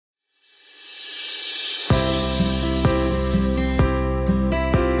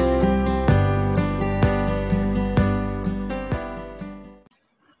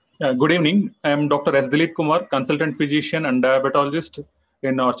Good evening. I am Dr. S. Dilip Kumar, consultant physician and diabetologist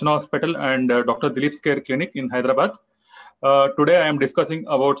in Archana Hospital and Dr. Dilip's Care Clinic in Hyderabad. Today I am discussing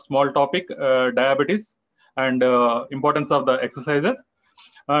about small topic diabetes and importance of the exercises.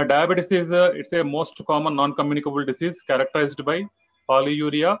 Diabetes is it's a most common non-communicable disease characterized by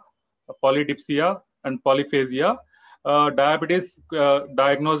polyuria, polydipsia, and polyphasia. Diabetes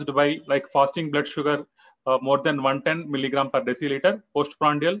diagnosed by like fasting blood sugar more than 110 milligram per deciliter,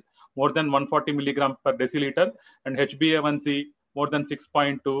 postprandial more than 140 milligram per deciliter, and HbA1c more than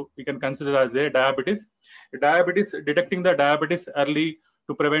 6.2, we can consider as a diabetes. Detecting the diabetes early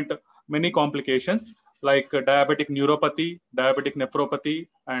to prevent many complications like diabetic neuropathy, diabetic nephropathy,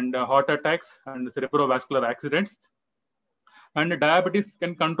 and heart attacks and cerebrovascular accidents. And diabetes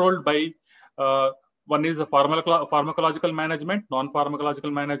can controlled by one is a pharmacological management,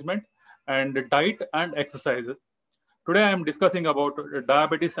 non-pharmacological management, and diet and exercise. Today I am discussing about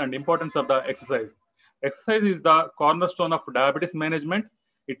diabetes and importance of the exercise. Exercise is the cornerstone of diabetes management.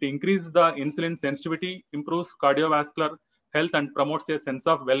 It increases the insulin sensitivity, improves cardiovascular health, and promotes a sense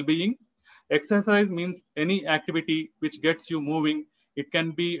of well-being. Exercise means any activity which gets you moving. It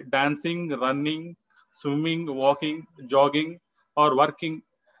can be dancing, running, swimming, walking, jogging, or working.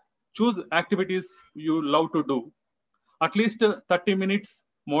 Choose activities you love to do. At least 30 minutes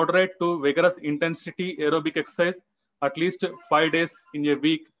moderate to vigorous intensity aerobic exercise, at least 5 days in a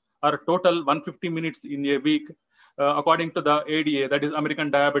week, or total 150 minutes in a week, according to the ADA, that is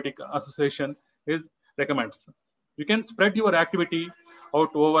American Diabetic Association, is recommends. You can spread your activity out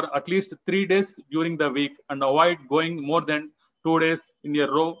over at least 3 days during the week and avoid going more than 2 days in a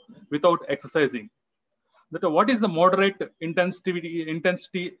row without exercising. That what is the moderate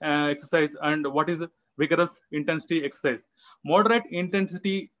intensity exercise and what is vigorous intensity exercise? Moderate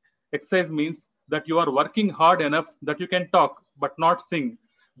intensity exercise means that you are working hard enough that you can talk but not sing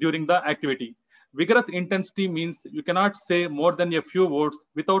during the activity. Vigorous intensity means you cannot say more than a few words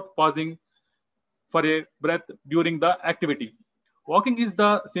without pausing for a breath during the activity. Walking is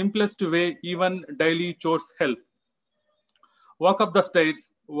the simplest way, even daily chores help. Walk up the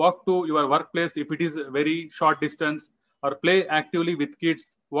stairs, walk to your workplace if it is a very short distance, or play actively with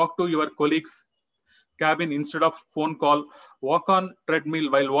kids, walk to your colleagues' cabin instead of phone call, walk on treadmill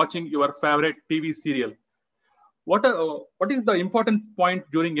while watching your favorite TV serial. What is the important point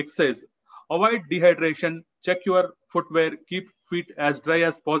during exercise? Avoid dehydration, check your footwear, keep feet as dry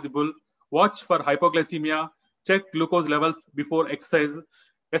as possible, watch for hypoglycemia, check glucose levels before exercise,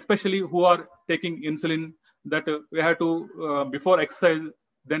 especially who are taking insulin, that we have to, before exercise,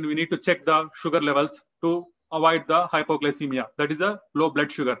 then we need to check the sugar levels to avoid the hypoglycemia, that is a low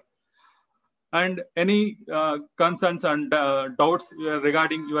blood sugar. And any concerns and doubts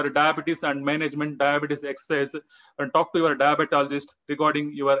regarding your diabetes and management diabetes exercise, and talk to your diabetologist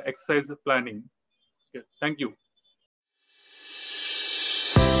regarding your exercise planning. Okay, thank you.